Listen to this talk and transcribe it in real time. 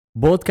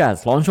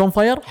بودكاست لونش اون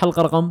فاير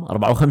حلقة رقم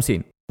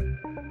 54.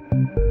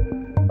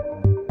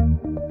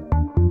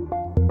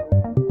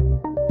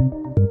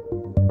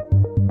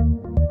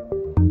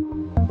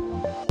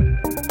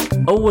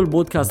 أول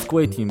بودكاست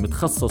كويتي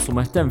متخصص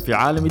ومهتم في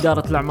عالم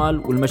إدارة الأعمال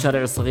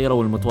والمشاريع الصغيرة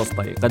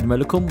والمتوسطة يقدم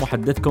لكم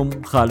محدثكم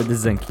خالد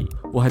الزنكي،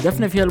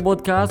 وهدفنا في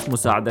هالبودكاست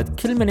مساعدة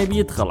كل من يبي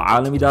يدخل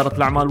عالم إدارة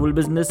الأعمال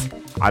والبزنس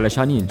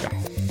علشان ينجح.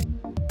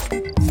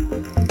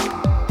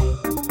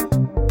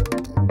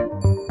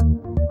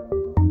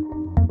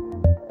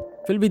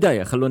 في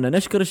البداية خلونا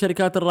نشكر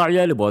الشركات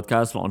الراعية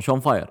لبودكاست لونش اون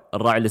فاير.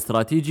 الراعي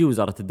الاستراتيجي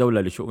وزارة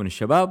الدولة لشؤون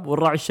الشباب،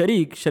 والراعي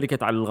الشريك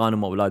شركة علي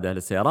الغانم وأولادها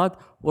للسيارات،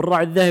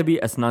 والراعي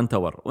الذهبي أسنان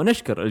تاور.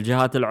 ونشكر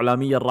الجهات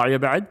الإعلامية الراعية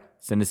بعد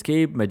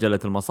سنسكيب، مجلة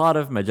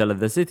المصارف، مجلة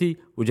ذا سيتي،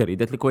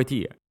 وجريدة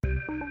الكويتية.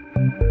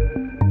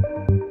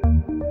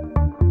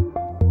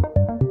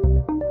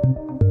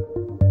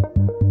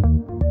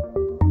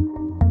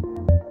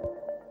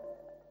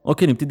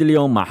 اوكي، نبتدي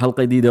اليوم مع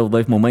حلقة جديدة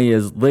وضيف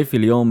مميز. ضيفي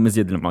اليوم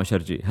مزيد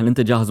المعاشرجي. هل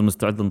انت جاهز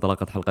ومستعد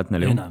لانطلاقة حلقتنا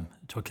اليوم؟ نعم،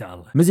 توكل على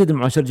الله. مزيد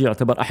المعاشرجي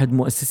يعتبر احد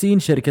مؤسسين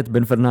شركة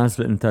بنفرناس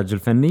للإنتاج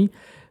الفني،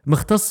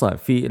 مختصة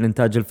في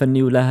الإنتاج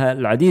الفني ولها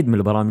العديد من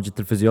البرامج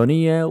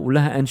التلفزيونية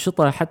ولها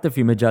أنشطة حتى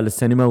في مجال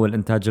السينما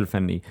والإنتاج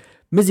الفني.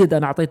 مزيد،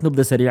 أنا أعطيت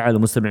نبذة سريعة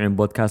لمستمعين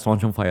بودكاست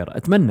لونش اون فاير.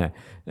 أتمنى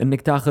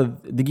أنك تاخذ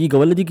دقيقة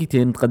ولا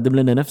دقيقتين تقدم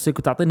لنا نفسك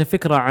وتعطينا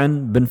فكرة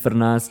عن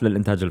بنفرناس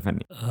للإنتاج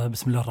الفني.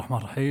 بسم الله الرحمن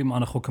الرحيم.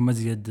 أنا أخوكم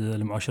مزيد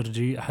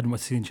المعاشرجي، أحد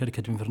مؤسسين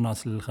شركة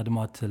بنفرناس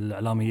للخدمات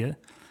الإعلامية.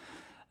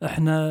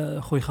 احنا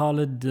اخوي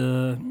خالد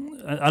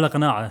على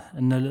قناعة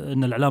ان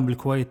الاعلام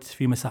بالكويت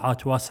في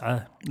مساحات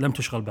واسعة لم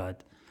تشغل بعد.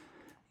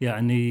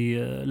 يعني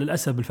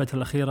للاسف بالفترة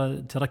الأخيرة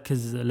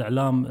تركز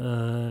الاعلام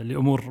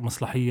لامور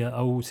مصلحية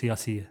او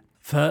سياسية.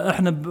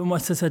 فاحنا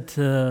بمؤسسة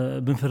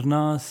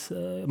بنفرناس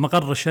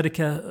مقر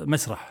الشركة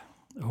مسرح،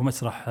 هو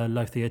مسرح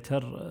لايف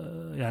ثياتر.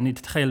 يعني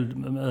تتخيل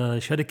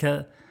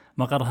شركة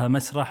مقرها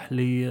مسرح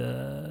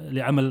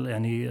لعمل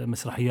يعني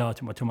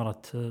مسرحيات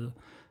ومؤتمرات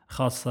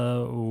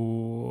خاصة،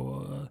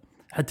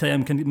 وحتى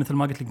يمكن مثل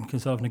ما قلت لك يمكن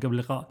سولفنا قبل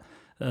اللقاء،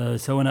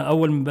 سوينا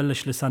أول من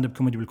بلش الستاند اب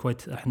كوميدي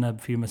بالكويت احنا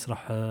في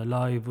مسرح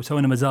لايف،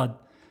 وسوينا مزاد،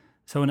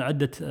 سوينا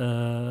عدة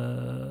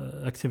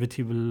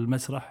اكتيفيتي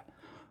بالمسرح،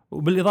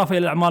 وبالإضافة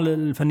إلى الأعمال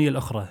الفنية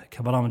الأخرى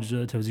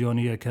كبرامج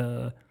تلفزيونية،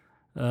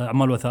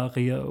 كأعمال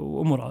وثائقية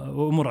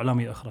وأمور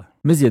إعلامية أخرى.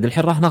 مزيد،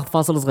 الحين راح ناخذ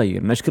فاصل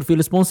صغير نشكر فيه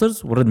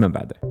السبونسرز ونرد من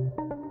بعده.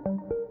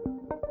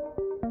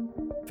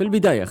 في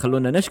البداية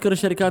خلونا نشكر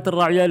الشركات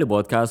الراعية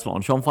لبودكاست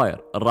لونش اون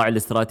فاير. الراعي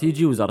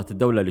الاستراتيجي وزارة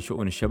الدولة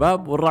لشؤون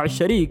الشباب، والراعي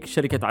الشريك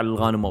شركة علي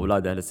الغانم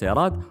وأولادها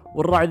للسيارات،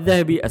 والراعي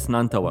الذهبي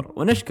أسنان تاور.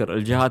 ونشكر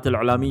الجهات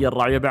الإعلامية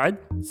الراعية بعد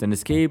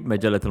سنسكيب،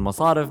 مجلة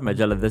المصارف،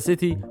 مجلة ذا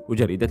سيتي،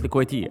 وجريدة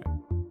الكويتية.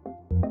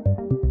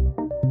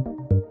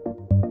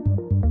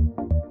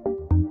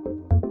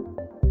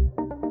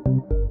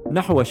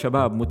 نحو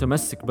شباب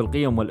متمسك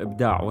بالقيم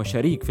والإبداع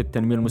وشريك في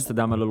التنمية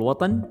المستدامة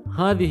للوطن،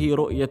 هذه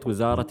رؤية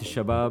وزارة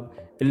الشباب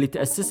اللي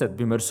تأسست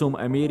بمرسوم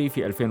أميري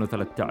في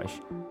 2013.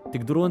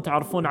 تقدرون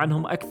تعرفون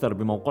عنهم أكثر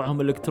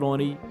بموقعهم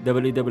الإلكتروني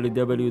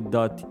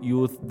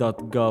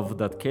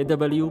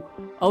www.youth.gov.kw،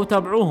 أو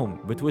تابعوهم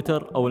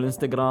بتويتر أو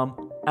الإنستغرام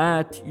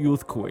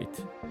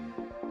 @youthkuwait.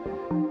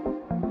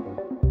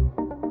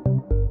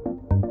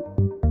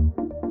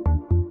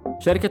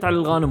 شركة علي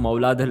الغانم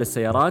وأولادها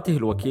للسيارات هي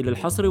الوكيل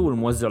الحصري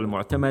والموزع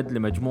المعتمد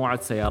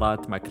لمجموعة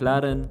سيارات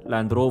ماكلارن،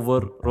 لاند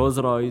روفر، روز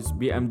رويس،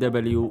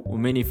 BMW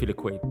وميني في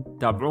الكويت.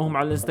 تابعوهم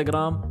على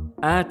الانستغرام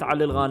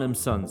علي الغانم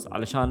سونز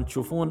علشان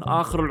تشوفون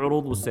آخر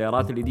العروض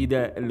والسيارات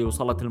الجديدة اللي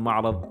وصلت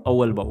المعرض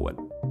أول بأول.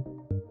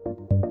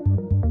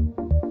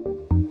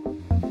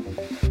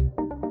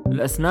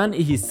 الأسنان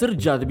هي سر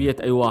جاذبية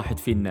أي واحد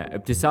فينا.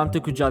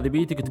 ابتسامتك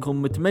وجاذبيتك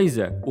تكون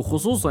متميزة،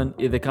 وخصوصا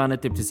إذا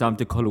كانت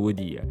ابتسامتك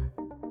هوليوودية.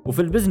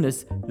 وفي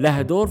البزنس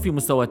لها دور في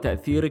مستوى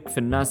تأثيرك في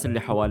الناس اللي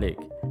حواليك.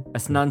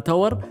 أسنان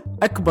تاور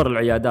أكبر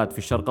العيادات في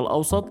الشرق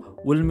الأوسط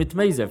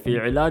والمتميزة في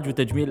علاج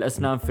وتجميل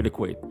الأسنان في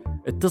الكويت.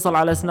 اتصل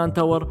على أسنان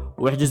تاور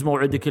واحجز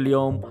موعدك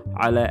اليوم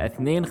على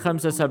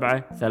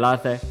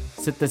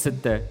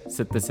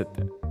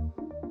 257-36666.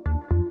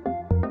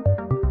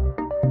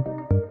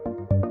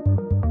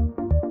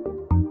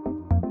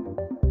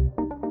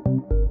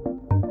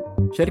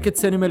 شركة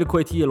سينما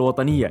الكويتية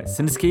الوطنية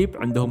سينسكيب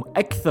عندهم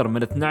أكثر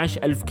من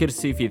 12,000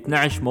 كرسي في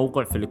 12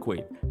 موقع في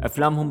الكويت.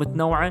 أفلامهم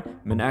متنوعة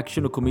من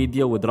أكشن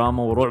وكوميديا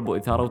ودراما ورعب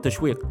وإثارة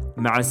وتشويق.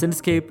 مع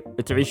سينسكيب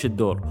تعيش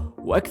الدور،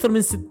 وأكثر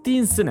من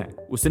 60 سنة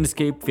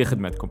وسينسكيب في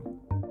خدمتكم.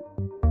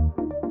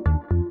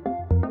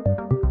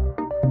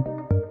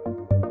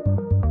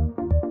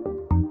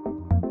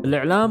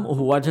 الإعلام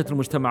هو واجهة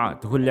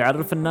المجتمعات، هو اللي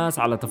يعرف الناس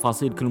على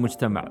تفاصيل كل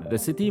مجتمع. ذا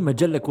سيتي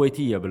مجلة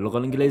كويتية باللغة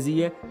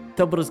الإنجليزية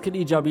تبرز كل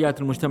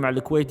إيجابيات المجتمع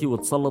الكويتي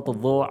وتسلط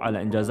الضوء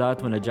على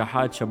إنجازات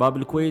ونجاحات شباب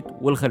الكويت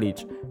والخليج،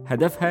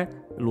 هدفها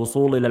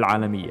الوصول إلى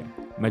العالمية.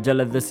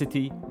 مجلة ذا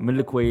سيتي من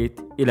الكويت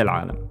إلى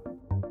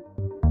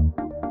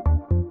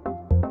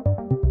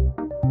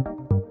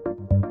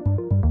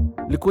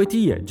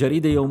الكويتية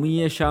جريدة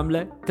يومية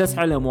شاملة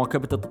تسعى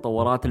لمواكبة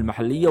التطورات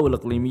المحلية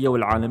والإقليمية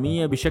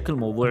والعالمية بشكل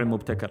موضوعي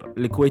مبتكر.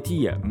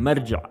 الكويتية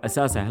مرجع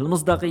أساسها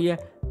المصداقية،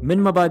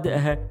 من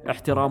مبادئها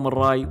احترام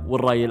الرأي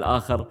والرأي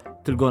الآخر.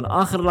 تلقون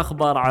آخر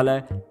الأخبار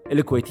على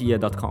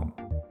الكويتية.com.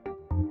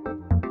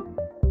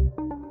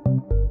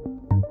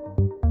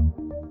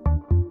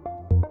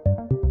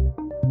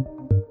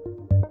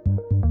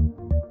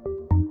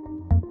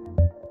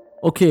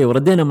 اوكي،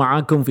 وردينا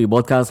معاكم في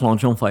بودكاست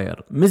لونش اون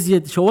فاير.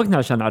 مزيد شوقنا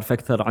عشان نعرف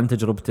اكثر عن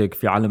تجربتك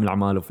في عالم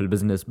الاعمال وفي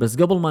البزنس،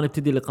 بس قبل ما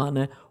نبتدي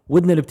لقائنا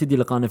ودنا نبتدي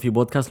لقائنا في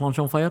بودكاست لونش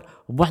اون فاير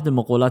بواحدة من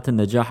مقولات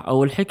النجاح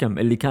او الحكم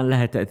اللي كان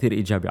لها تاثير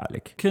ايجابي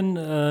عليك. يمكن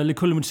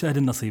لكل مجتهد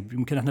النصيب.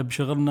 يمكن احنا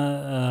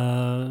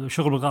بشغلنا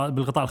شغل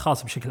بالقطاع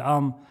الخاص بشكل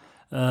عام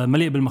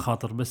مليء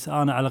بالمخاطر، بس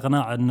انا على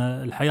قناعه ان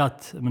الحياه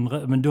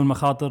من دون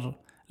مخاطر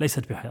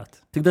ليست بحياة.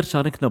 تقدر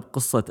تشاركنا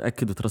بقصة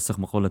تأكد وترسخ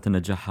مقولة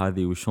النجاح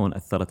هذه وشون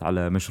أثرت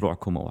علا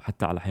مشروعكم أو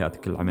حتى على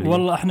حياتك العملية؟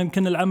 والله احنا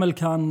يمكن العمل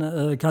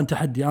كان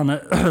تحدي.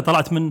 أنا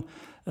طلعت من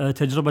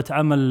تجربة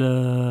عمل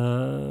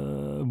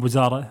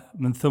بوزارة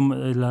من ثم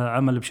إلى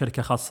عمل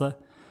بشركة خاصة،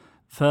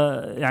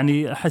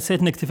 فيعني حسيت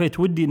إني اكتفيت،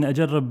 ودي إني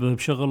أجرب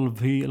بشغل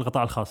في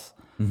القطاع الخاص.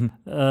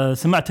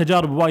 سمعت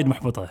تجارب وايد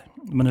محبطة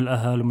من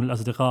الأهل ومن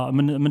الأصدقاء،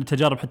 من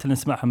التجارب حتى اللي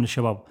نسمعها من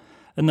الشباب،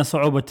 إن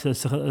صعوبة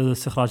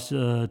استخراج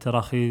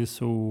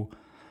تراخيص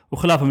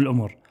وخلافه من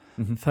الأمور.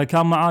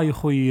 فكان معاي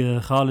أخوي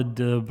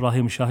خالد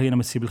إبراهيم الشاهين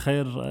أمسيه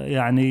بالخير،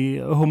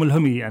 يعني هو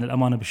ملهمي يعني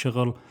الأمانة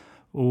بالشغل،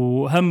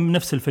 وهم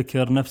نفس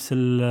الفكر، نفس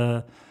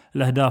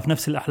الأهداف،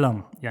 نفس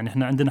الأحلام. يعني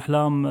إحنا عندنا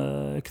أحلام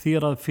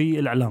كثيرة في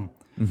الإعلام.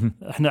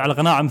 إحنا على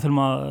قناعة مثل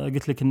ما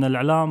قلت لك إن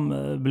الإعلام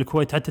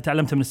بالكويت، حتى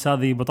تعلمت من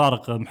أستاذي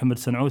بطارق محمد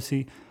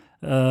السنعوسي،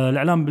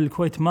 الإعلام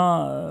بالكويت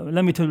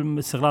لم يتم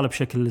استغلاله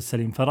بشكل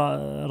سليم،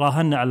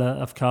 فراهنا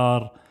على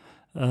أفكار،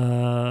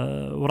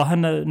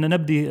 وراهنا أن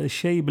نبدي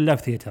الشيء باللايف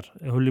ثياتر،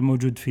 هو اللي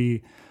موجود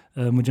في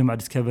مجمع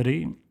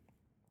ديسكفري.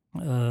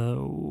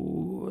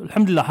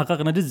 والحمد لله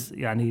حققنا جزء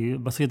يعني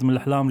بسيط من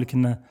الأحلام اللي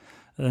كنا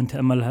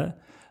نتأملها.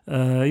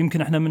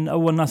 يمكن احنا من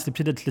أول ناس اللي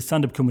ابتدت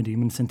الستاند اب كوميدي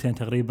من 2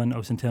 تقريبا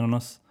أو 2.5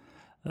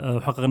 سنين،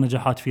 وحققنا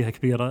نجاحات فيها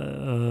كبيرة،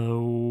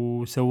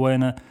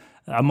 وسوينا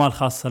أعمال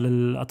خاصة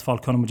للأطفال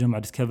كانوا مجمع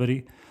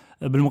ديسكفري.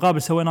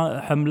 بالمقابل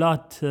سوينا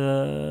حملات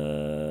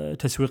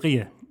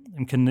تسويقية.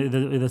 يمكن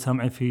إذا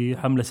سامعين في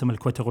حملة اسمها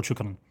الكويت تقول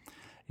شكرا،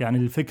 يعني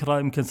الفكرة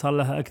يمكن صار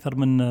لها أكثر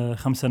من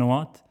 5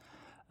 سنوات،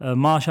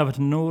 ما شافت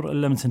النور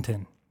إلا من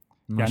 2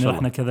 يعني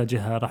رحنا كذا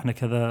جهة، رحنا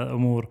كذا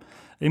أمور.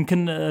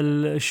 يمكن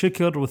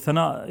الشكر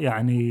والثناء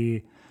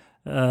يعني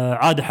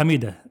عادة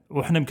حميدة،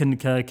 وإحنا يمكن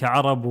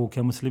كعرب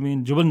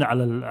وكمسلمين جبلنا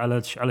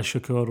على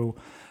الشكر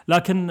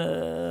لكن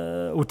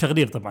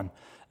والتقدير طبعا،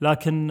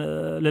 لكن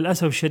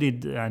للأسف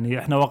الشديد يعني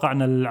إحنا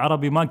واقعنا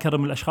العربي ما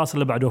نكرم الأشخاص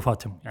إلا بعد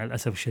وفاتهم، يعني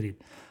للأسف الشديد.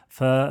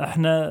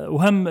 فإحنا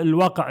وهم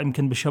الواقع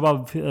يمكن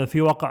بالشباب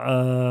في واقع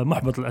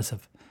محبط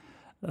للأسف،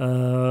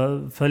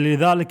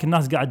 فلذلك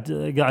الناس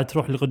قاعد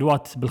تروح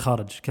لقدوات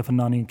بالخارج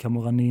كفنانين،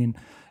 كمغنيين،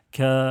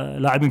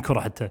 كلاعبين كرة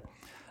حتى.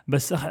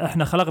 بس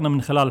إحنا خلقنا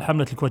من خلال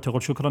حملة الكويت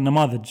تقول شكرا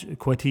نماذج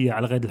كويتية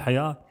على قيد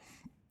الحياة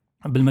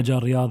بالمجال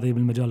الرياضي،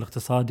 بالمجال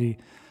الاقتصادي،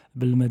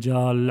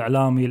 بالمجال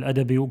الإعلامي،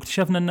 الأدبي،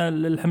 واكتشفنا أن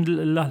الحمد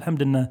لله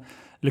أن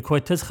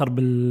الكويت تزخر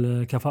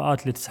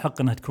بالكفاءات اللي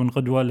تستحق أنها تكون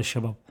قدوة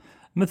للشباب،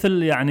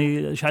 مثل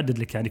يعني ايش عدد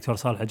لك، يعني دكتور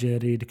صالح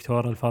عجيري،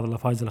 دكتور الفاضل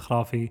فايز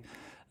الخرافي،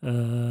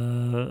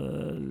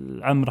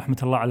 العم رحمة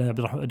الله عليه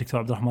دكتور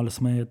عبد الرحمن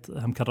السميط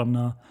هم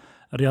كرمناه.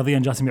 رياضيا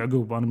جاسم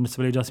يعقوب، أنا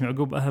بالنسبة لي جاسم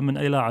يعقوب أهم من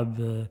أي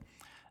لاعب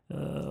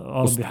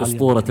أوروبي حاليا،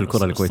 أسطورة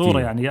الكرة الكويتية، أسطورة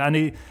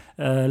يعني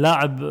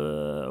لاعب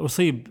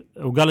أصيب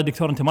وقال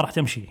الدكتور أنت ما راح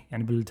تمشي،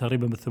 يعني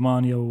تقريبا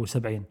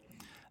بال78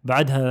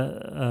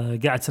 بعدها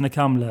قاعد سنة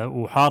كاملة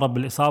وحارب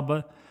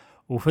بالإصابة،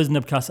 وفزنا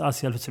بكاس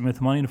آسيا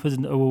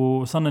 1980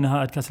 ووصلنا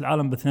نهائي كاس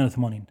العالم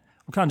ب82،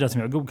 وكان جاسم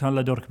يعقوب كان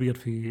له دور كبير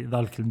في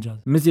ذلك الإنجاز.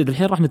 مزيد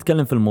الحين راح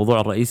نتكلم في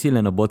الموضوع الرئيسي،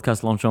 لأن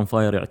بودكاست لونش اون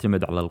فاير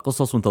يعتمد على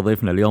القصص، وانت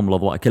ضيفنا اليوم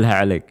الأضواء كلها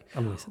عليك.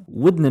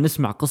 ودنا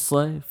نسمع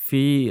قصة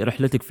في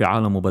رحلتك في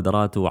عالم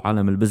مبادرات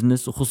وعالم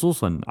البزنس،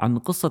 وخصوصا عن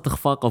قصة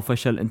إخفاق أو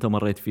فشل أنت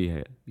مريت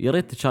فيها. يا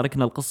ريت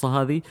تشاركنا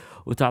القصة هذه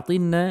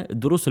وتعطينا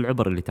دروس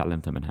العبر اللي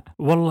تعلمتها منها.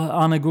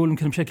 والله أنا أقول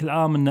يمكن بشكل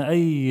عام أن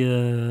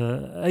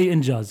أي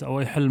إنجاز أو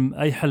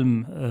أي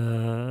حلم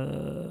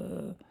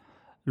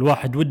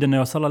الواحد وده أنه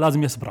يوصله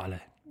لازم يصبر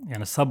عليه،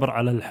 يعني الصبر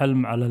على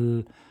الحلم،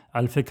 على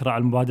الفكرة،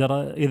 على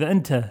المبادرة. إذا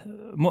أنت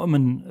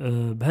مؤمن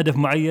بهدف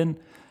معين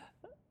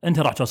أنت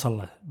راح توصل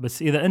له،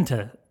 بس إذا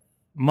أنت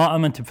ما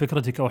أمنت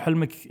بفكرتك أو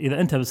حلمك،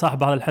 إذا أنت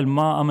صاحب هذا الحلم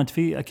ما أمنت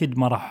فيه، أكيد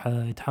ما راح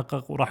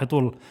يتحقق، وراح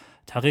يطول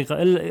تحقيقه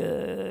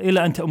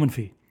إلا أنت أؤمن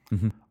فيه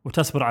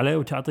وتصبر عليه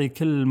وتعطيه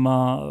كل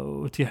ما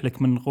أتيح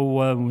لك من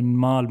قوة، من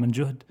مال، من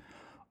جهد،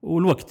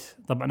 والوقت.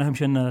 طبعا أهم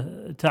شيء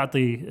أن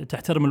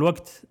تحترم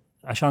الوقت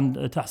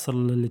عشان تحصل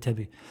اللي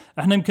تبي.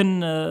 احنا يمكن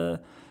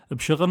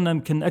بشغلنا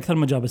يمكن اكثر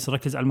مجال، بس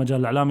نركز على المجال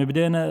الاعلامي.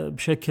 بدينا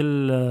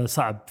بشكل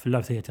صعب في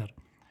اللايف ثياتر،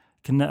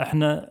 كنا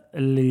احنا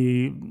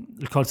اللي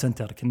الكول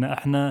سنتر، كنا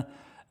احنا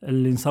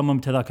اللي نصمم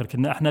تذاكر،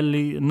 كنا احنا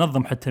اللي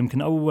ننظم حتى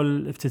يمكن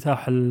اول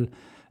افتتاح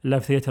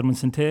اللايف ثياتر من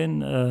 2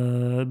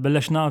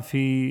 بلشناه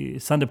في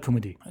ستاند اب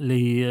كوميدي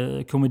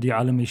اللي كوميدي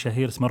عالمي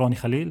شهير اسمه روني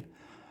خليل،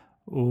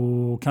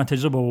 وكانت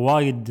تجربة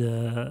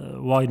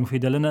وايد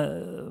مفيدة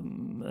لنا.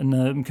 إن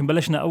يمكن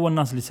بلشنا أول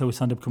ناس اللي يسوي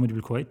ستاند اب كوميدي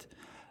بالكويت،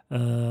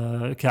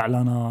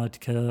 كإعلانات،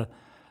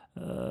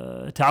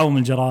 كتعاون من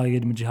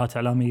الجرايد من جهات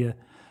إعلامية.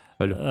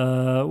 حلو.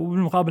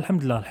 وبالمقابل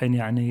الحمد لله الحين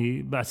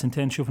يعني بعد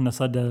 2 نشوف إنه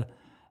صدى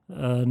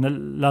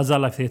لا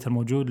زال لايف ثياتر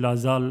موجود، لا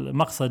زال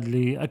مقصد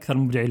لأكثر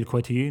المبدعين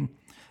الكويتيين.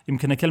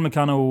 يمكن كلمة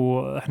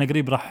كانوا إحنا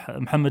قريب راح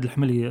محمد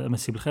الحملي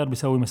مسي بالخير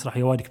بيسوي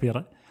مسرحية وايد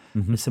كبيرة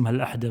اسمها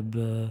الأحدب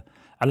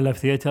على لايف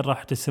ثياتر،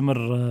 راح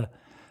تستمر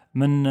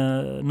من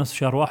نص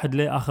شهر 1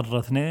 لآخر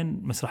 2.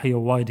 مسرحية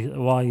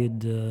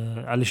وايد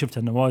على اللي شفته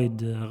إنه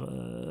وايد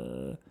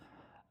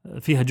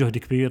فيها جهد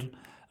كبير،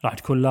 راح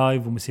تكون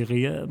لايف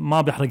وموسيقية.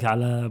 ما بيحرقها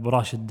على أبو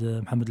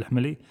راشد محمد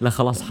الحملي. لا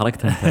خلاص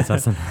حركتها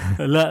أساسا.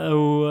 لا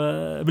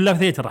وباللايف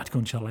ثياتر راح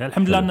تكون إن شاء الله. يعني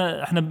الحمد لله إن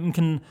إحنا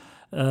يمكن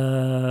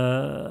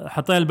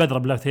حطينا البذرة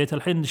باللايف ثياتر.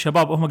 الحين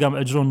الشباب هم قاموا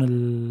يأجرون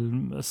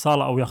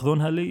الصالة أو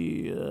يأخذونها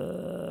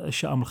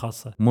للشؤم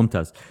الخاصة.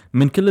 ممتاز.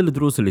 من كل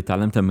الدروس اللي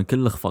تعلمتها، من كل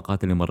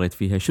الإخفاقات اللي مريت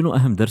فيها، شنو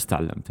أهم درس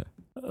تعلمته؟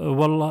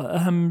 والله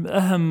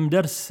أهم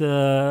درس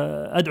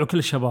أدعو كل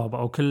الشباب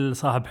أو كل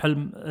صاحب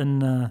حلم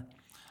إن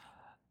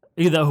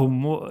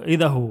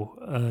إذا هو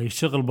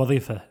يشتغل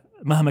بوظيفة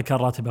مهما كان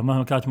راتبه،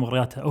 مهما كانت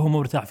مغرياتها، وهو مو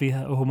مرتاح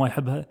فيها وهو ما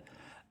يحبها،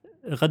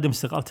 يقدم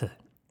استقالته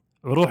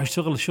ويروح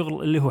يشتغل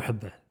الشغل اللي هو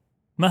يحبه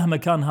مهما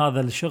كان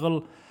هذا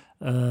الشغل.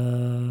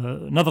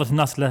 نظرة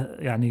الناس له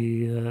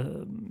يعني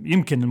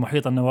يمكن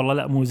المحيط أنه والله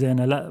لا مو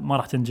زينة، لا ما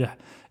راح تنجح.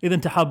 إذا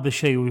أنت حاب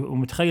الشيء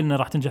ومتخيل أنه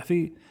راح تنجح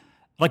فيه،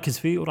 ركز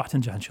فيه وراح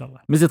تنجح إن شاء الله.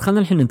 مزيد،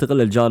 خلينا الحين ننتقل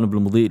للجانب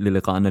المضيء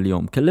للقائنا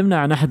اليوم. كلمنا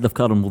عن أحد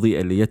الأفكار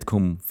المضيئة اللي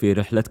جتكم في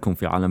رحلتكم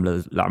في عالم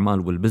الأعمال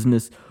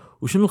والبزنس،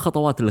 وشنو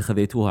الخطوات اللي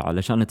خذيتوها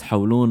علشان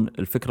تحولون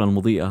الفكرة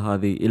المضيئة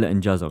هذه إلى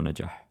إنجاز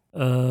ونجاح؟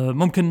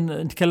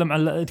 ممكن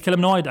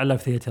تكلمنا وايد عن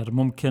لايف ثياتر.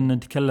 ممكن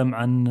نتكلم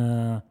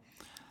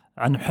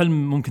عن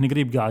حلم ممكن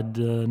قريب قاعد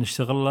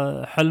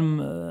نشتغل،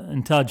 حلم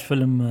إنتاج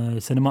فيلم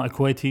سينمائي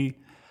كويتي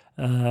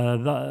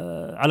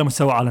على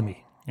مستوى عالمي.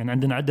 يعني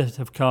عندنا عدة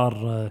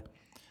أفكار.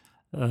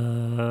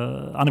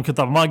 أنا يمكن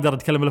طبعا ما أقدر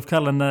أتكلم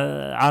بالأفكار لأن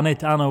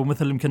عانيت أنا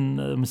ومثل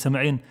يمكن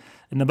مستمعين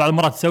إن بعض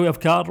المرات تسوي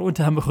أفكار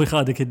وأنت هم أخوي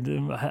خالد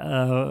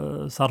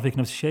صار فيك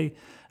نفس الشيء،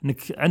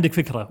 إنك عندك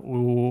فكرة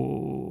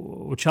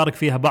وتشارك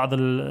فيها بعض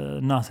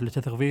الناس اللي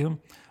تثق فيهم،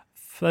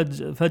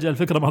 فجأة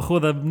الفكرة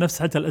مأخوذة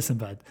بنفس حتى الاسم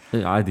بعد.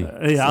 عادي.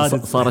 عادي.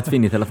 صارت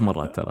فيني 3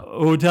 مرات ترى.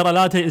 وترى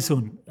لا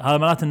تيأسون، هذا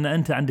معناته أن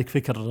أنت عندك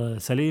فكر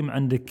سليم،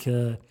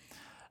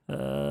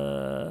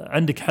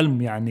 عندك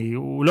حلم يعني.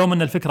 ولو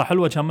من الفكرة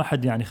حلوة كان ما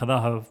حد يعني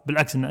خذاها،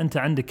 بالعكس أن أنت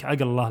عندك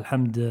عقل الله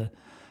الحمد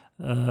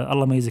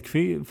الله ما يزك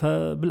فيه،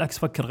 فبالعكس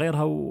فكر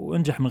غيرها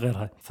وانجح من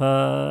غيرها.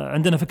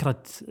 فعندنا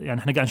فكرة يعني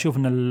احنا قاعد نشوف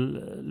أن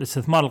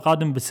الاستثمار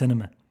القادم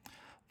بالسينما،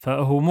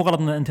 فهو مو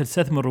غرض أن أنت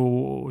تستثمر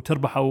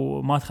وتربح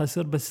أو ما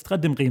تخسر، بس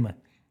تقدم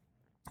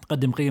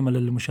قيمة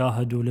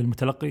للمشاهد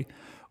وللمتلقي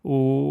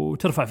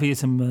وترفع فيه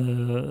اسم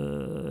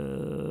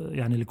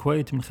يعني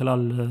الكويت من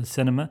خلال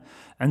السينما.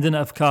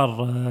 عندنا أفكار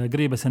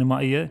قريبة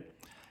سينمائية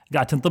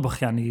قاعد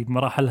تنطبخ يعني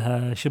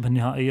بمراحلها شبه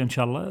النهائية إن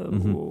شاء الله.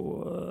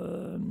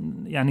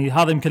 يعني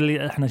هذا يمكن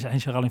اللي احنا الحين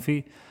شغالين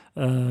فيه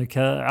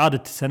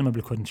كعادة السينما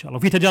بالكويت إن شاء الله.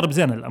 وفي تجارب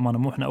زينة الأمانة،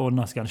 مو احنا أول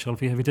ناس قاعد نشتغل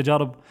فيها، في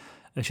تجارب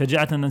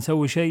شجعتنا أن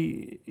نسوي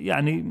شيء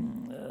يعني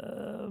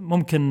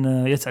ممكن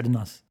يسعد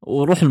الناس.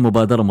 وروح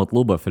المبادرة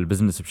مطلوبة في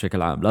البزنس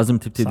بشكل عام، لازم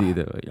تبتدي.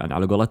 إذا يعني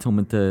على قولتهم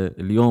أنت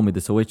اليوم إذا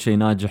سويت شيء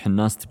ناجح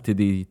الناس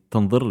تبتدي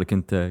تنظر لك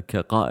أنت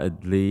كقائد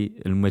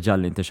للمجال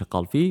اللي أنت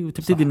شغال فيه،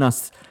 وتبتدي صح.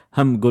 الناس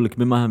هم يقولك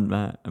بما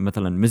هم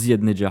مثلا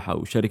مزيد نجح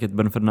أو شركة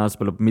بنفرناس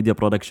ميديا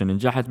برودكشن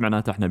نجحت،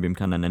 معناته إحنا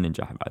بإمكاننا أن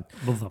ننجح بعد.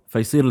 بالضبط.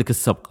 فيصير لك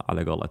السبق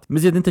على قولت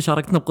مزيد. أنت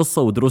شاركتنا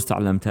بقصة ودروس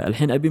تعلمتها،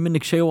 الحين أبي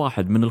منك شيء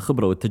واحد من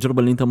الخبرة والتجربة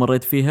اللي أنت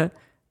مريت فيها،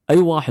 أي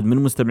واحد من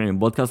المستمعين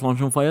بودكاست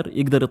لانش أون فاير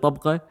يقدر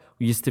يطبقه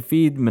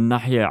ويستفيد من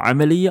ناحية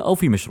عملية أو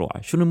في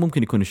مشروعه. شنو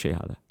ممكن يكون الشيء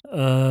هذا؟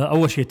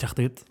 أول شيء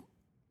التخطيط،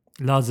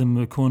 لازم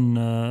يكون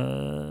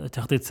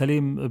تخطيط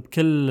سليم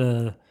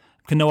بكل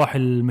نواحي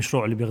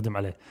المشروع اللي بيخدم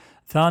عليه.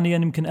 ثانيا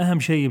يمكن أهم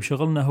شيء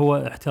بشغلنا هو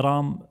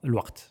احترام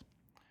الوقت.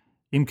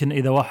 يمكن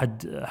إذا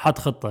واحد حط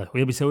خطة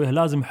ويبي يسويها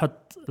لازم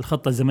يحط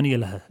الخطة الزمنية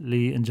لها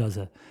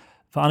لإنجازها.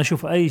 فأنا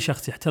أشوف أي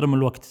شخص يحترم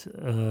الوقت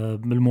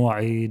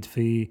بالمواعيد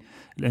في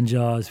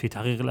الإنجاز في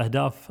تحقيق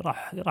الأهداف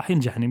راح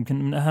ينجح. يمكن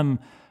من أهم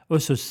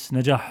أسس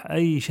نجاح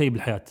أي شيء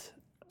بالحياة.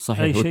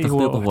 صحيح. والتخطيط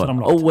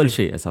هو أول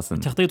شيء أساساً.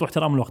 التخطيط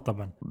واحترام الوقت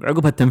طبعاً.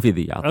 عقبها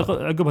التنفيذي.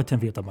 عقبها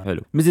التنفيذ طبعاً.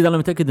 حلو. مزيد، أنا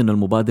متأكد أن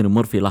المبادر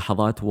يمر في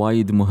لحظات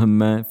وايد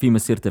مهمة في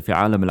مسيرته في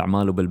عالم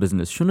الأعمال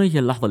وبالبزنس. شنو هي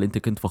اللحظة اللي أنت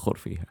كنت فخور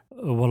فيها؟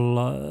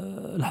 والله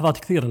لحظات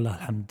كثيرة لله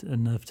الحمد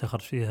أن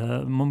افتخرت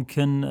فيها.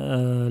 ممكن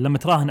لما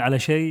تراهن على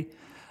شيء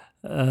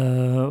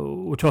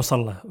وتوصل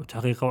له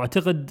وتحقيقه.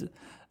 واعتقد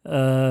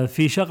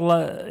في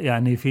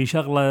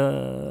شغله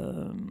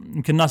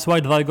يمكن الناس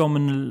وايد ضايقوا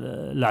من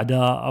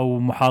الاعداء او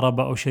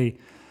محاربه او شيء.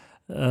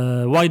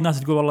 وايد ناس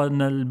تقول والله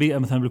ان البيئه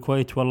مثلا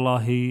بالكويت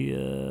والله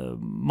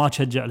ما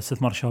تشجع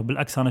الاستثمار الشباب.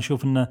 بالعكس انا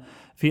اشوف انه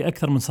في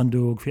اكثر من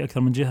صندوق، في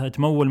اكثر من جهه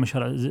تمول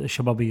مشاريع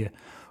الشبابيه.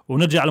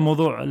 ونرجع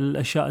لموضوع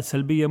الاشياء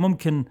السلبيه،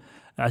 ممكن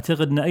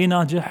اعتقد ان اي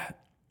ناجح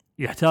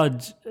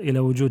يحتاج الى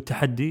وجود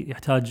تحدي،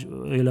 يحتاج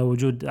الى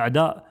وجود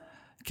اعداء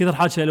كثر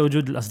حاجه الى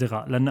وجود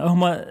الاصدقاء، لان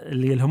هم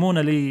اللي يلهمون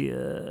لي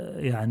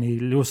يعني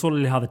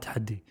الوصول لهذا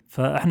التحدي.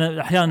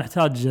 فاحنا احيانا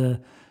نحتاج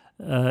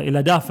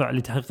الى دافع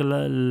لتحقيق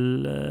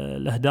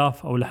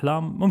الاهداف او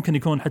الاحلام. ممكن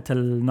يكون حتى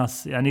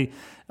الناس يعني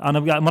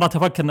انا مرات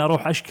افكر ان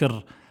اروح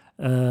اشكر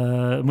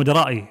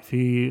مدرائي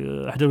في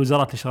احدى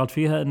الوزارات اللي اشتغلت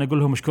فيها، ان اقول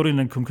لهم مشكورين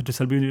انكم كنتوا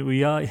سلبيين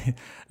وياي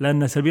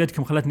لان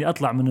سلبيتكم خلتني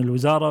اطلع من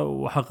الوزاره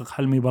واحقق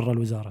حلمي برا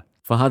الوزاره.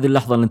 فهذه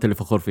اللحظه اللي انت اللي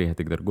فخور فيها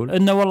تقدر تقول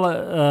انه والله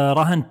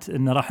راهنت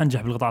ان راح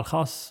انجح بالقطاع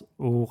الخاص،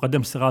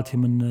 وقدمت استقالتي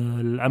من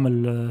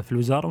العمل في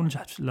الوزاره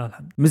ونجحت لله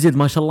الحمد. مزيد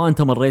ما شاء الله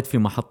انت مريت في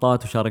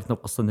محطات وشاركتنا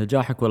بقصه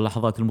نجاحك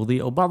واللحظات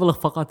المضيئه وبعض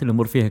الاخفاقات اللي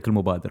يمر فيها كل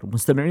مبادر.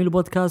 مستمعين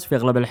البودكاست في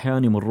اغلب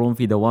الاحيان يمرون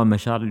في دوام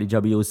مشاعر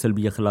الايجابيه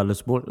والسلبيه خلال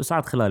الاسبوع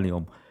وساعات خلال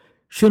اليوم.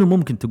 شنو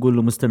ممكن تقول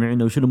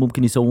لمستمعينا وشنو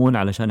ممكن يسوون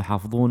علشان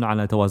يحافظون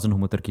على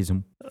توازنهم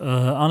وتركيزهم؟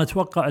 انا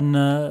اتوقع ان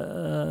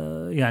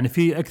يعني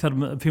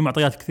في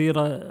معطيات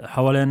كثيره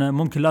حوالينا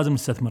ممكن لازم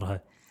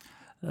نستثمرها،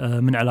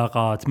 من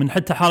علاقات، من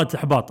حتى حاله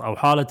احباط او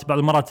حاله بعض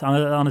المرات.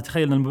 انا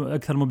اتخيل ان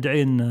اكثر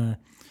المبدعين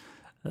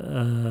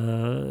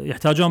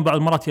يحتاجون بعض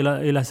المرات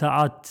الى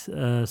ساعات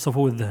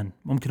صفو الذهن.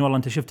 ممكن والله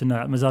انت شفت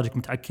ان مزاجك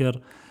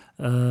متعكر،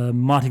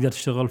 ما تقدر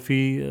تشتغل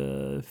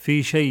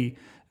في شيء،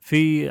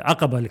 في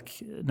عقبه لك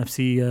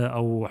نفسيه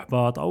او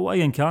احباط او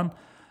ايا كان،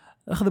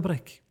 اخذ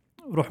بريك،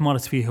 روح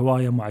مارس فيه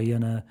هوايه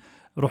معينه،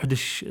 روح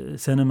دش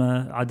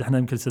سينما، عاد احنا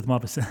يمكن استثمار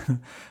بس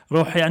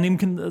روح يعني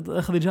يمكن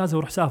اخذ اجازه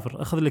وروح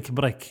سافر، اخذ لك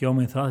بريك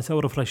يومين ثلاثه،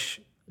 سوي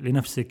ريفرش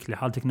لنفسك،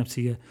 لحالتك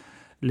النفسيه،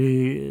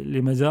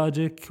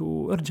 لمزاجك،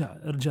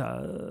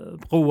 ارجع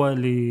بقوه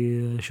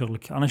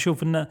لشغلك. انا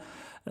اشوف انه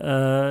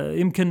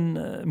يمكن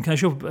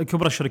اشوف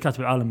كبرى الشركات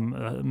بالعالم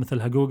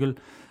مثلها جوجل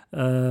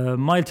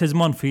ما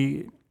يلتزمون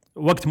في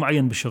وقت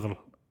معين بالشغل،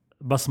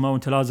 بصمه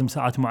وانت لازم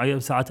ساعات معينه،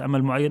 ساعات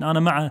عمل معين. انا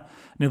مع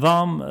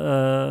نظام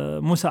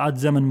مو ساعات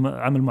زمن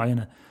عمل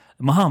معينه،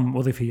 مهام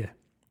وظيفيه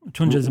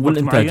تنجز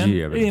بوقت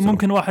معين. اي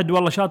ممكن واحد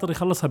والله شاطر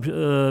يخلصها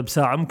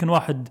بساعه، ممكن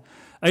واحد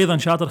ايضا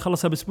شاطر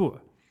يخلصها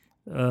باسبوع،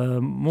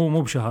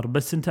 مو بشهر.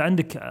 بس انت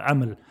عندك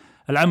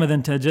العمل اذا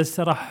انت جلست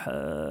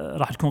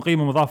راح تكون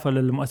قيمه مضافه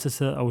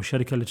للمؤسسه او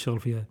الشركه اللي تشتغل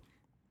فيها.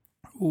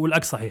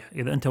 والعكس صحيح،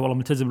 اذا انت والله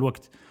ملتزم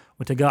بالوقت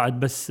وانت قاعد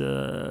بس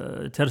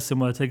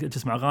ترسم ولا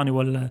تسمع اغاني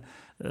ولا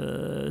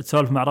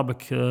تسولف مع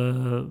ربك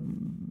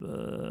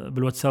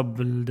بالواتساب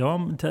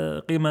بالدوام،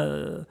 انت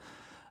قيمه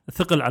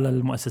ثقل على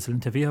المؤسسه اللي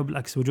انت فيها.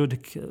 بالعكس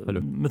وجودك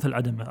حلو. مثل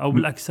عدمه، او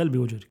بالعكس سلبي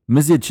وجودك.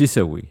 مزيد شو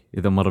يسوي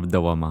اذا مر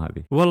بالدوامه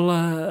هذه؟ والله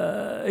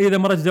اذا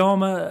مرت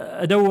دوامه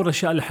ادور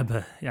الاشياء اللي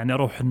احبها، يعني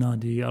اروح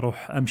النادي،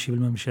 اروح امشي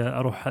بالممشى،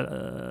 اروح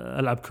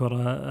العب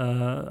كره،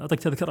 اعطيك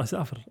تذكره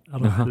اسافر،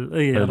 اروح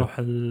اروح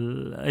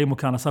اي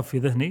مكان اصفي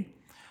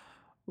ذهني،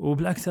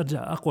 وبالعكس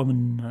ارجع اقوى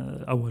من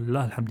اول.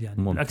 لا الحمد يعني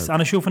ممتاز. بالعكس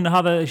انا اشوف ان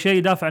هذا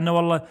شيء دافع، انه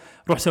والله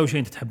روح سوي شيء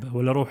انت تحبه،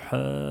 ولا روح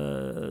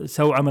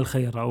سوي عمل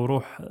خير، او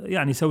روح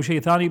يعني سوي شيء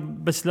ثاني،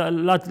 بس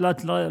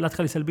لا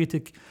تخلي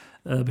سلبيتك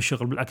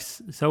بالشغل،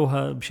 بالعكس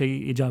سوها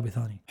بشيء ايجابي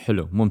ثاني.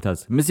 حلو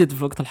ممتاز. مزيد في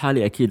الوقت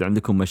الحالي اكيد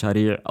عندكم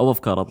مشاريع او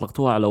افكار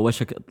اطلقتوها على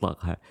وشك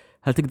اطلاقها،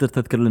 هل تقدر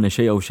تذكر لنا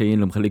شيء او شيئين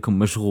اللي مخليكم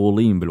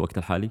مشغولين بالوقت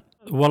الحالي؟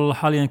 والله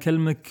حاليا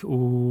اكلمك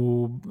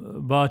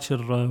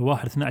وباكر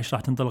 1/12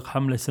 راح تنطلق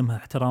حمله اسمها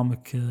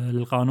احترامك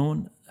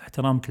للقانون،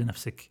 احترامك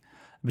لنفسك،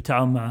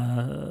 بالتعاون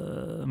مع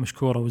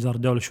مشكوره وزاره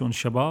الدوله لشؤون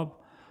الشباب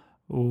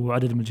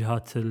وعدد من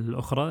الجهات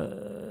الاخرى.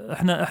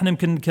 احنا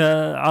يمكن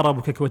كعرب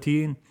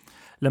وككويتيين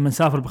لما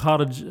نسافر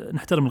بخارج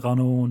نحترم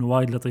القانون،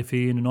 وايد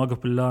لطيفين ونوقف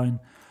باللاين،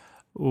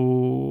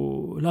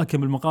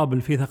 ولكن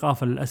بالمقابل في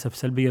ثقافه للاسف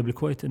سلبيه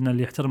بالكويت ان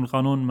اللي يحترم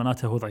القانون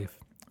معناته هو ضعيف.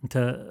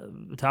 انت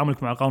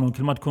تعاملك مع القانون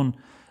كل ما تكون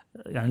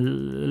يعني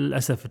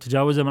للاسف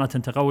تجاوزه معناته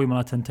انت قوي،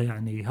 معناته انت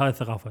يعني هاي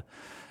الثقافه.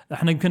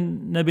 احنا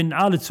يمكن نبي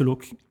نعالج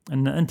سلوك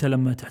ان انت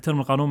لما تحترم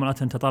القانون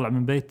معناته انت طالع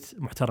من بيت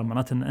محترم،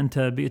 معناته ان انت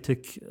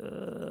بيئتك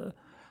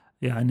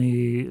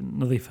يعني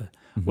نظيفه.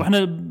 واحنا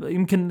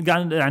يمكن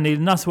قاعد يعني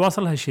الناس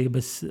واصل لها شيء،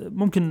 بس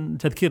ممكن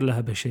تذكير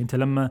لها بهالشيء. انت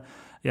لما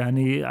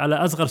يعني على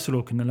اصغر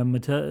سلوك ان لما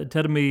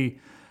ترمي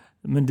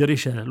من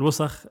دريشه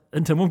الوسخ،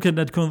 انت ممكن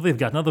ان تكون نظيف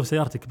قاعد تنظف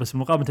سيارتك، بس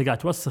بالمقابل انت قاعد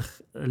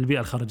توسخ البيئه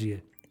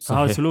الخارجيه.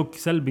 هذا سلوك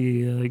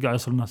سلبي قاعد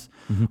يوصل الناس.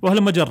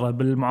 وهل مجرد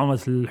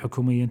بالمعاملات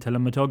الحكوميه، انت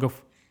لما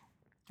توقف،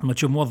 لما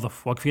تشوف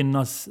موظف واقفين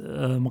الناس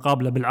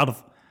مقابله بالعرض،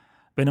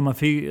 بينما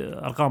في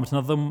ارقام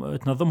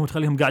تنظمهم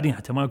وتخليهم قاعدين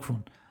حتى ما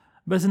يوقفون،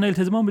 بس انه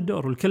يلتزمون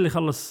بالدور والكل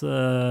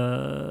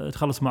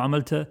تخلص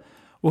معاملته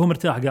وهو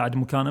مرتاح قاعد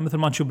مكانه، مثل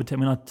ما نشوف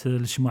بالتأمينات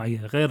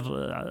الاجتماعيه،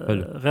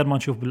 غير ما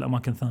نشوف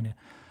بالاماكن الثانيه.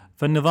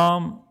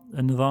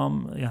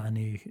 فالنظام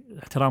يعني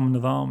احترام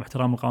النظام،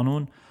 احترام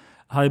القانون،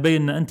 هاي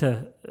يبين ان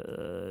انت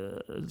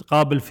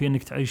قابل في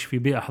انك تعيش في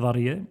بيئه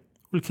حضاريه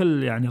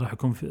والكل يعني راح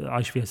يكون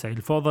عايش فيها سعيد.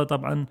 الفوضى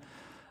طبعا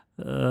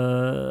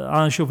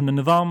انا اشوف ان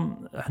النظام،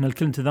 احنا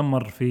الكل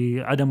نتذمر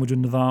في عدم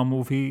وجود نظام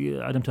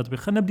وفي عدم تطبيق.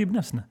 خلينا نبدي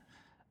بنفسنا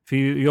في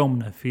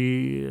يومنا،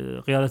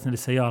 في قيادتنا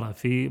للسياره،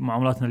 في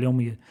معاملاتنا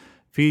اليوميه،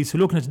 في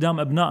سلوكنا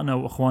تجاه ابنائنا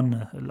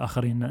واخواننا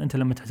الاخرين. انت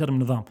لما تحترم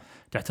النظام،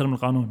 تحترم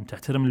القانون،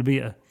 تحترم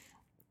البيئه،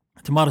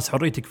 تمارس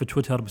حريتك في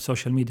تويتر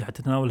بالسوشيال ميديا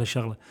حتى تتناول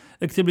هالشغله،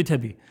 اكتب لي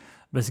تبي،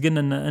 بس قلنا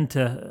ان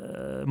انت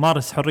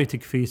مارس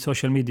حريتك في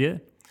السوشيال ميديا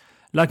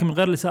لكن من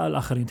غير الإساءة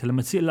الآخرين. انت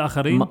لما تسيء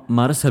الآخرين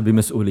مارسها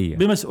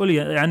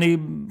بمسؤولية، يعني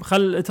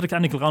اترك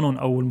عنك القانون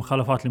او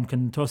المخالفات اللي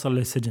ممكن توصل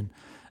للسجن.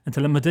 انت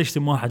لما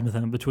تشتم واحد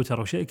مثلا بتويتر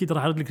او شيء اكيد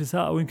راح يرد لك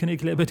رساله او يمكن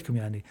يكلئ بيتكم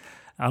يعني،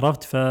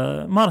 عرفت؟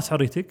 فمارس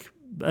حريتك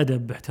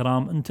بأدب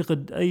باحترام،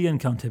 انتقد ايا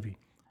كان تبي،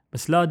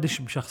 بس لا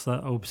تدش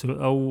بشخصه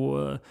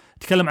او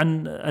تكلم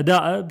عن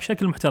اداءه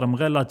بشكل محترم،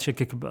 غير لا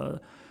تشكك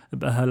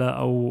باهله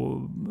او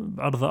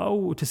بعرضه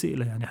او تسيء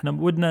له. يعني احنا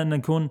ودنا ان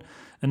نكون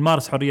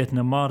نمارس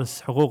حريتنا،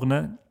 نمارس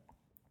حقوقنا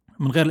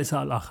من غير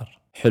الإساءة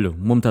الآخر. حلو،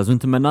 ممتاز،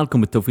 ونتمنى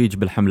لكم التوفيق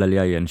بالحملة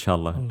الجاية إن شاء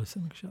الله. الله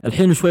يسلمك.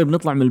 الحين شوي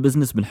بنطلع من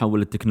البزنس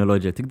بنحول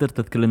التكنولوجيا. تقدر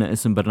تذكر لنا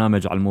اسم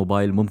برنامج على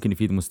الموبايل ممكن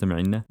يفيد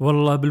مستمعينا؟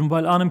 والله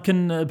بالموبايل أنا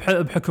يمكن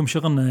بحكم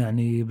شغلنا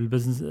يعني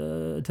بالبزنس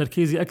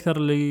تركيزي أكثر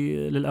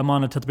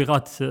للأمانة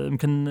تطبيقات،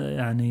 يمكن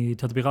يعني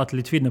تطبيقات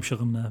اللي تفيدنا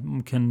بشغلنا.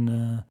 ممكن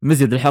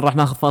مزيد. الحين راح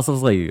ناخذ فاصل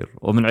صغير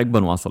ومن عقبه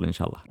نواصل إن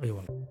شاء الله.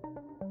 أيوة.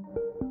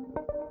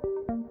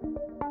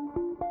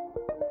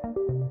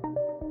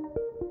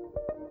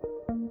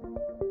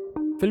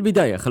 في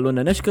البداية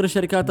خلونا نشكر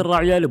الشركات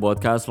الراعية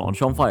لبودكاست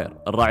لونش اون فاير.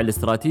 الراعي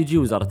الاستراتيجي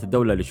وزارة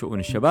الدولة لشؤون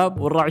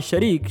الشباب، والراعي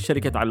الشريك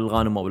شركة علي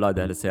الغانم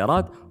وأولادها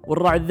للسيارات،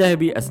 والراعي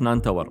الذهبي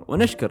أسنان تاور.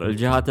 ونشكر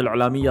الجهات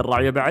الإعلامية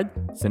الراعية بعد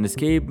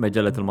سنسكيب،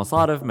 مجلة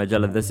المصارف،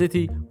 مجلة ذا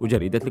سيتي،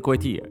 وجريدة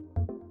الكويتية.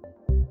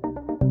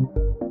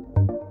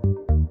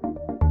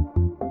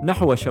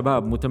 نحو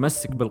شباب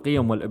متمسك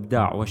بالقيم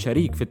والإبداع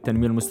وشريك في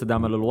التنمية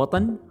المستدامة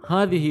للوطن،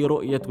 هذه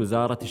رؤية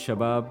وزارة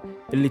الشباب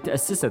اللي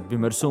تأسست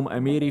بمرسوم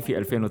أميري في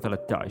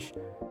 2013.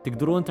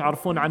 تقدرون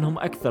تعرفون عنهم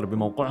أكثر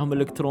بموقعهم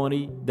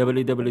الإلكتروني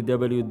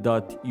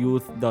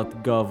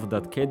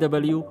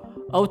www.youth.gov.kw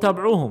أو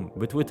تابعوهم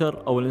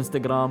بتويتر أو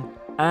الإنستغرام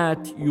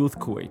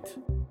 @youthkuwait.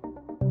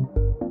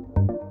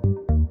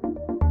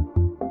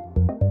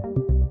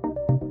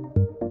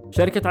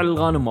 شركة علي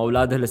الغانم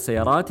وأولادها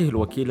للسيارات هي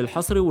الوكيل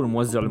الحصري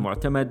والموزع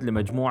المعتمد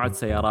لمجموعة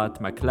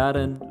سيارات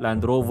ماكلارن،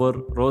 لاند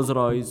روفر، روز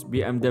رويس،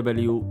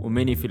 BMW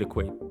وميني في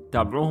الكويت.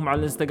 تابعوهم على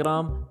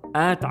الانستغرام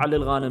 @علي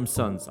الغانم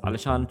سونز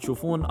علشان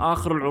تشوفون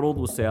آخر العروض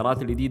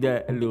والسيارات الجديدة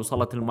اللي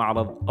وصلت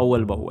المعرض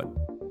أول بأول.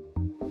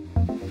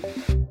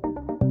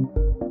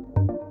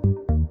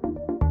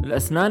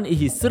 الأسنان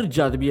هي سر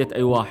جاذبية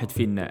أي واحد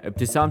فينا.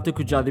 ابتسامتك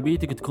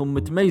وجاذبيتك تكون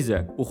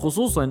متميزة،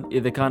 وخصوصا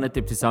إذا كانت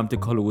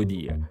ابتسامتك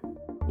هوليوودية.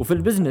 وفي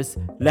البزنس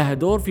لها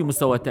دور في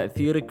مستوى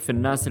تأثيرك في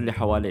الناس اللي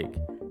حواليك.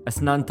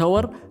 أسنان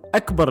تاور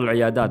أكبر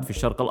العيادات في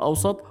الشرق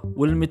الأوسط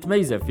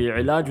والمتميزة في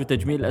علاج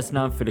وتجميل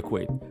الأسنان في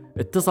الكويت.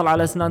 اتصل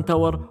على أسنان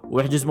تاور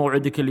واحجز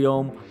موعدك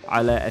اليوم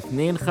على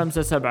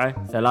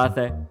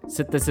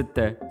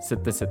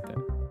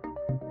 257-36666.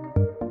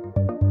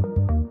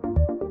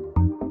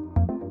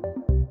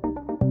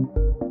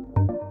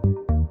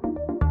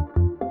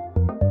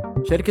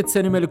 شركة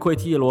سينما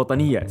الكويتية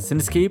الوطنية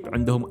سينسكيب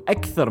عندهم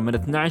أكثر من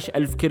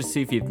 12,000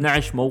 كرسي في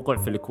 12 موقع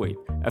في الكويت.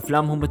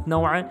 أفلامهم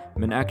متنوعة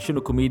من أكشن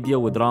وكوميديا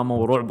ودراما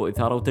ورعب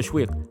وإثارة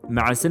وتشويق.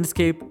 مع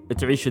سينسكيب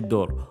تعيش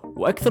الدور،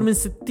 وأكثر من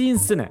 60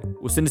 سنة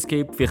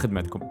وسينسكيب في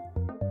خدمتكم.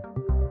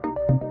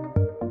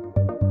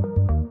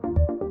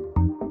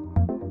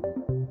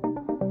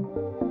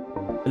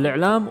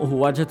 الإعلام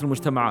هو واجهة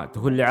المجتمعات،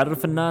 هو اللي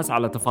يعرف الناس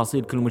على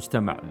تفاصيل كل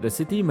مجتمع. ذا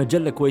سيتي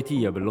مجلة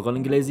كويتية باللغة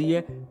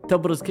الإنجليزية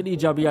تبرز كل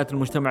إيجابيات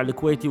المجتمع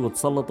الكويتي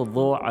وتسلط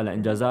الضوء على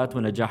إنجازات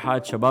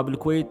ونجاحات شباب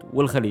الكويت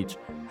والخليج،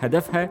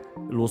 هدفها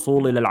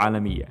الوصول إلى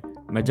العالمية.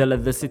 مجلة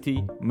ذا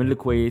سيتي من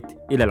الكويت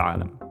إلى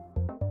العالم.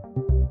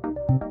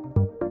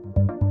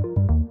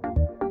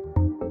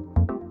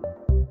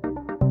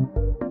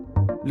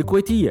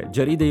 الكويتية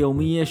جريدة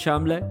يومية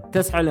شاملة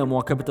تسعى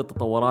لمواكبة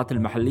التطورات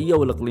المحلية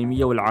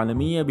والإقليمية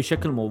والعالمية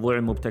بشكل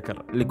موضوعي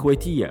مبتكر.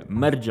 الكويتية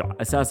مرجع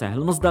أساسها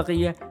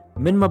المصداقية،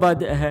 من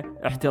مبادئها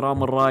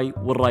احترام الرأي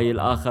والرأي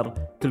الآخر.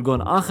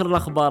 تلقون آخر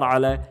الأخبار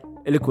على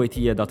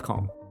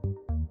الكويتية.com.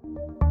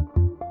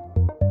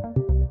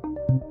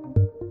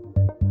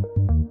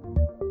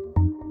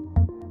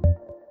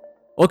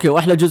 اوكي،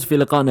 واحلى جزء في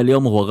لقائنا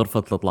اليوم هو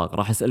غرفة الإطلاق.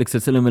 راح أسألك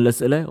سلسلة من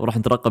الأسئلة وراح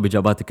نترقب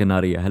إجاباتك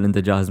النارية. هل أنت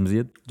جاهز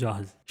مزيد؟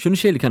 جاهز. شنو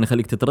الشيء اللي كان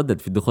يخليك تتردد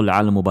في الدخول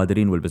لعالم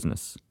المبادرين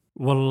والبزنس؟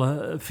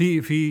 والله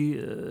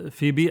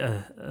في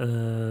بيئة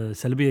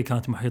سلبية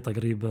كانت محيطة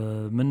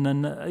قريبة من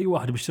أن أي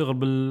واحد بيشتغل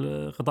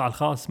بالقطاع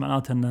الخاص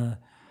معناته أنه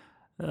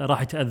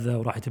راح يتأذى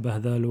وراح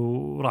يتبهذل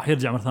وراح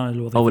يرجع مرة ثانية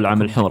للوظيفة أو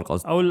العمل الحر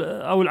قصد،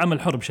 أو العمل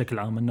الحر بشكل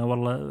عام، أنه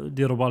والله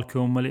ديروا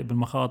بالكم مليء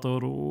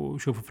بالمخاطر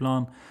وشوفوا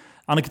فلان.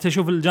 أنا كنت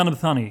أشوف الجانب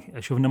الثاني،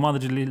 أشوف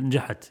النماذج اللي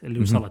نجحت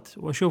اللي وصلت،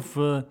 وأشوف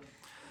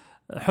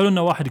حلو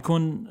إنه واحد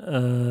يكون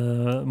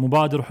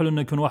مبادر، وحلو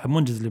إنه يكون واحد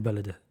منجز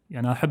لبلده.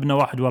 يعني أحب إنه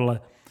واحد والله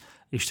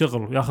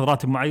يشتغل وياخذ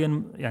راتب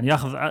معين، يعني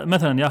ياخذ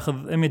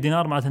 100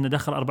 دينار معناته انه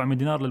دخل 400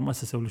 دينار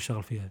للمؤسسه واللي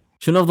يشتغل فيها.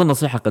 شنو افضل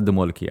نصيحه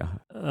قدموا لك اياها؟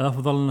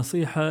 افضل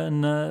نصيحه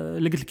ان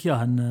اللي قلت لك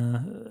اياها، ان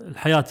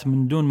الحياه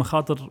من دون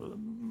مخاطر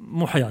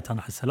مو حياه. انا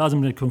احسها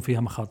لازم يكون فيها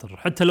مخاطر،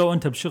 حتى لو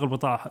انت بتشتغل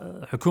بقطاع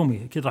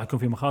حكومي اكيد راح يكون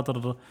في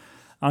مخاطر.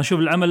 انا اشوف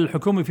العمل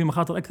الحكومي فيه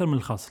مخاطر اكثر من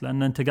الخاص،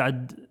 لان انت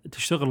قاعد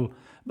تشتغل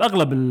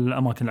باغلب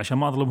الاماكن عشان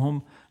ما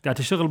اظلمهم، قاعد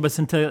تشتغل بس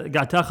انت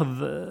قاعد تاخذ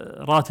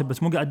راتب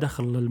بس مو قاعد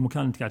تدخل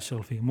المكان اللي انت قاعد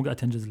تشتغل فيه، مو قاعد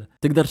تنجز له.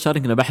 تقدر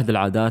تشاركنا باحد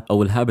العادات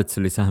او الهابتس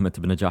اللي ساهمت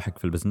بنجاحك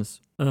في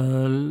البزنس؟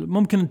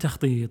 ممكن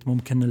التخطيط،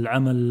 ممكن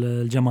العمل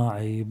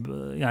الجماعي.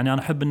 يعني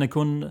انا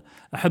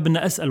احب ان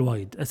اسال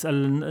وايد،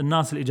 اسال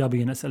الناس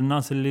الايجابيين، اسال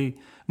الناس اللي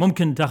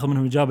ممكن تاخذ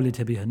منهم الاجابه اللي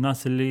تبيها،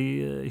 الناس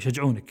اللي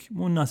يشجعونك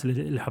مو الناس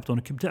اللي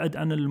يحبطونك. ابتعد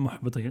عن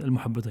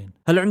المحبطين.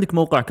 هل عندك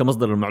موقع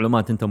كمصدر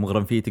المعلومات انت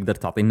مغرم فيه تقدر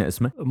تعطينا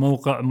اسمه؟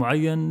 موقع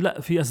معين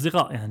لا، في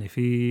اصدقاء، يعني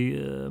في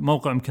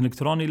موقع يمكن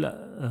الكتروني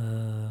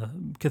لا،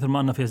 كثر ما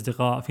أنا في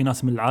أصدقاء، في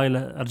ناس من العائلة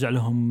أرجع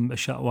لهم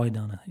أشياء وايد،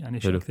 أنا يعني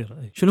أشياء كثيرة.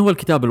 شنو هو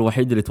الكتاب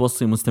الوحيد اللي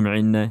توصي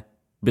مستمعينا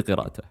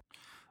بقراءته؟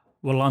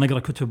 والله أنا أقرأ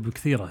كتب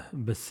كثيرة،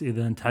 بس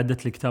إذا أنت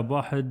عدت لي كتاب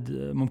واحد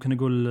ممكن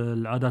أقول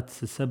العادات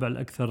السبع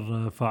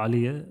الأكثر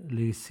فعالية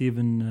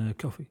لستيفن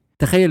كوفي.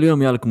 تخيل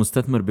اليوم يالك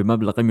مستثمر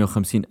بمبلغ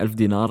 150,000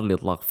 دينار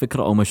لإطلاق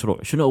فكرة أو مشروع،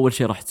 شنو أول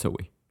شيء راح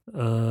تسوي؟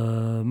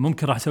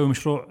 ممكن راح أسوي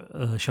مشروع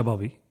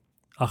شبابي،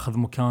 أخذ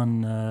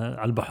مكان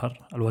على البحر،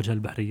 على الواجهة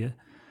البحرية.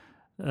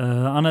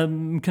 أنا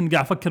يمكن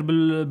قاعد أفكر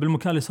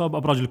بالمكان اللي صوب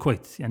أبراج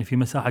الكويت، يعني في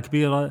مساحة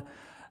كبيرة،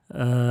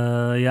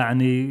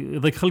 يعني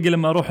يضيق خلقي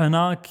لما أروح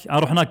هناك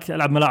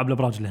ألعب ملاعب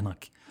الأبراج اللي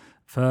هناك،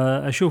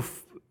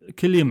 فأشوف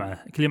كل يوم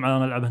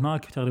أنا ألعب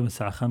هناك تقريبا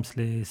الساعة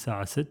 5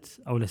 للساعة 6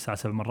 أو للساعة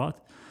 7 مرات.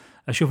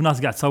 أشوف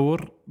ناس قاعد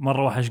تصور،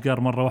 مرة واحد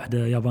أشقر، مرة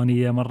واحدة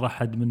يابانية، مرة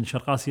حد من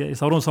شرق آسيا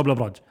يصورون صوب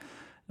الأبراج،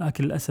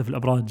 لكن للأسف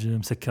الأبراج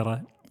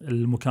مسكرة،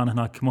 المكان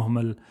هناك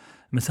مهمل،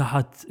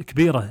 مساحات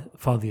كبيرة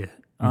فاضية.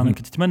 أنا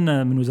كنت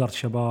أتمنى من وزارة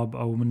الشباب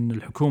أو من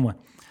الحكومة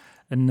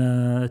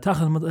أن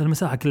تأخذ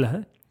المساحة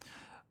كلها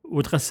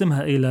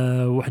وتقسمها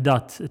إلى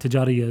وحدات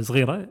تجارية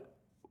صغيرة،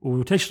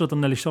 وتشرط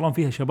أن اللي يشتغلون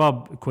فيها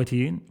شباب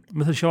كويتيين،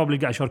 مثل الشباب اللي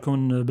قاعد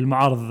يشاركون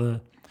بالمعارض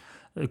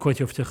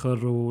كويتي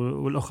يفتخر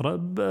والأخرى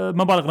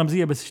بمبالغ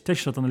رمزية، بس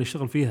تشرط أن اللي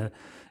يشتغل فيها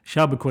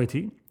شاب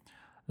كويتي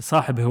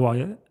صاحب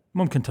هواية،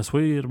 ممكن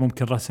تصوير،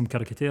 ممكن رسم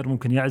كاريكاتير،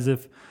 ممكن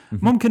يعزف،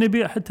 ممكن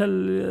يبيع حتى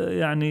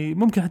يعني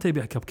ممكن حتى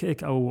يبيع كب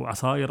كيك أو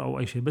عصاير أو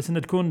أي شيء، بس إنه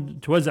تكون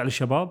توزع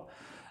للشباب،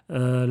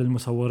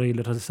 للمصورين،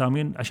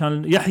 للرسامين،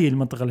 عشان يحيي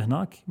المنطقة اللي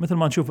هناك مثل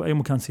ما نشوف أي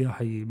مكان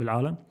سياحي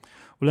بالعالم.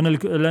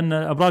 لأن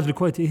أبراج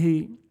الكويت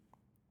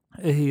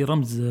هي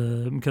رمز،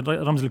 يمكن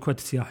رمز الكويت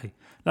السياحي،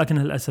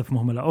 لكنها للأسف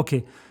مهملة.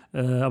 أوكي،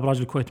 أبراج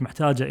الكويت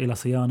محتاجة إلى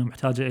صيانة،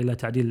 محتاجة إلى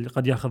تعديل،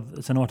 قد يأخذ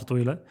سنوات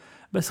طويلة،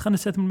 بس خلينا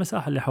نستثمر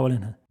المساحة اللي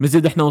حوالينها.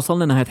 مزيد، احنا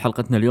وصلنا نهاية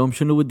حلقتنا اليوم،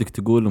 شنو ودك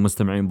تقول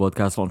لمستمعين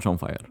بودكاست لونش اون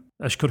فاير؟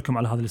 أشكركم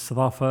على هذه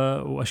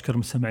الاستضافة، وأشكر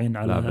المستمعين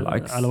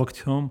على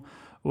وقتهم،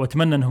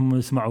 وأتمنى أنهم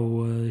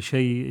يسمعوا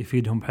شيء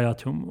يفيدهم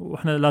بحياتهم،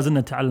 وإحنا لازلنا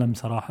نتعلم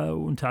صراحة،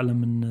 ونتعلم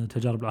من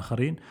تجارب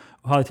الآخرين،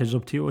 وهذه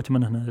تجربتي،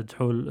 وأتمنى أنها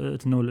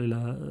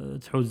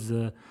تحوز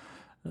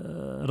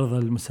رضا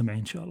المستمعين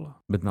إن شاء الله.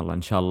 بإذن الله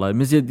إن شاء الله.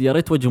 مزيد، يا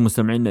ريت توجه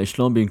مستمعينا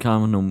شلون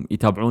بإمكانهم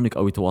يتابعونك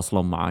أو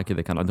يتواصلون معك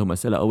إذا كان عندهم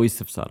أسئلة أو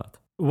استفسارات.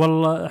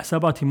 والله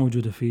حساباتي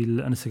موجودة في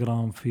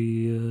الانستغرام،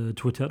 في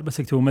تويتر، بس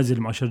اكتبوا مزيد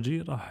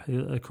المعشرجي راح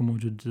يكون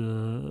موجود.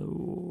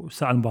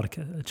 وساعة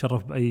المباركة،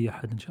 اتشرف بأي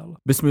أحد إن شاء الله.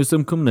 باسم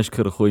واسمكم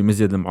نشكر أخوي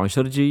مزيد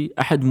المعشرجي،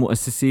 أحد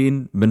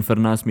مؤسسين بن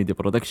فرناس ميديا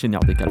برودكشن،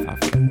 يعطيك ألف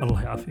عافية.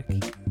 الله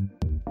يعافيك.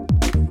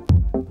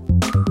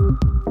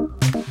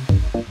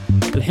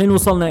 الحين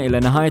وصلنا إلى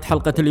نهاية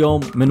حلقة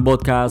اليوم من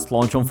بودكاست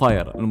لونش اون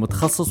فاير،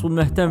 المتخصص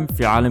والمهتم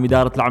في عالم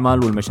إدارة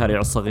الأعمال والمشاريع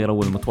الصغيرة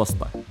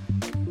والمتوسطة.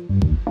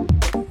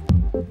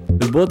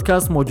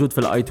 البودكاست موجود في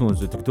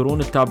الآيتونز، وتقدرون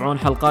تتابعون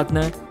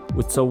حلقاتنا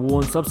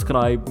وتسوون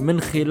سبسكرايب من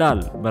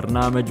خلال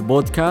برنامج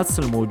بودكاست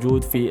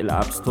الموجود في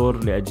الآب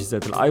ستور لأجهزة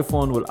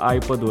الآيفون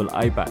والآيبود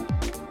والآيباد،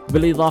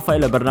 بالإضافة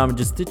إلى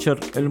برنامج ستيتشر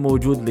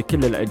الموجود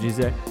لكل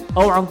الأجهزة،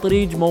 أو عن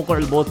طريق موقع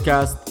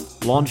البودكاست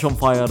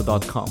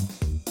launchonfire.com.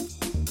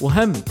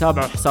 وهم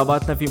تابعوا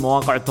حساباتنا في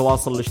مواقع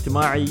التواصل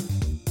الاجتماعي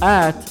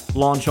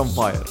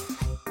 @launchonfire.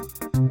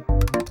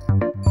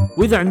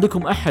 وإذا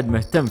عندكم أحد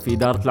مهتم في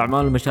إدارة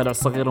الأعمال والمشاريع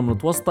الصغيرة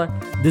والمتوسطة،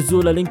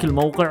 دزوا له لينك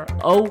الموقع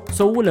أو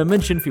سووا له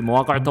منشن في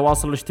مواقع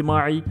التواصل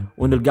الاجتماعي،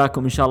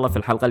 ونلقاكم إن شاء الله في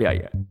الحلقة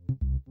الجاية.